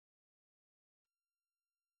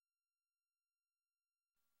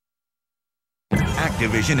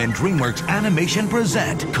Activision and DreamWorks Animation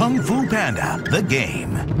present Kung Fu Panda, the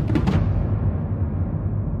game.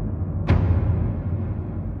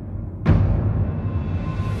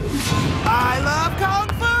 I love Kung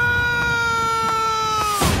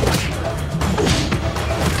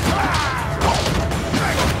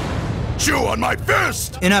Fu! Chew on my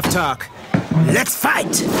fist! Enough talk. Let's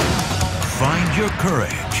fight! Find your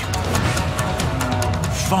courage.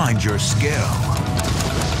 Find your skill.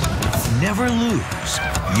 Never lose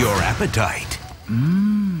your appetite.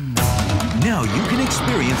 Now you can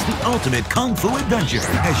experience the ultimate Kung Fu adventure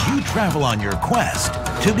as you travel on your quest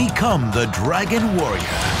to become the Dragon Warrior.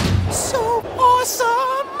 So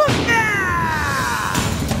awesome! Yeah!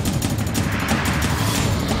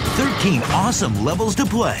 13 awesome levels to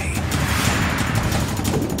play.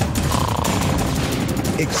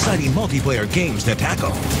 Exciting multiplayer games to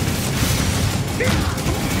tackle.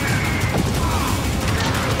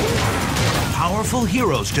 Powerful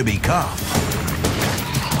heroes to become.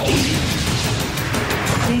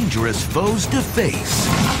 Dangerous foes to face.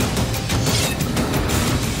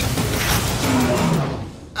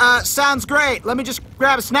 Sounds great. Let me just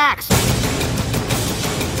grab a snacks.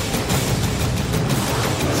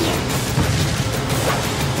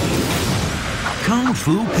 Kung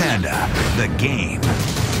Fu Panda, the game.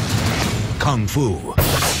 Kung Fu,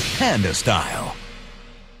 Panda style.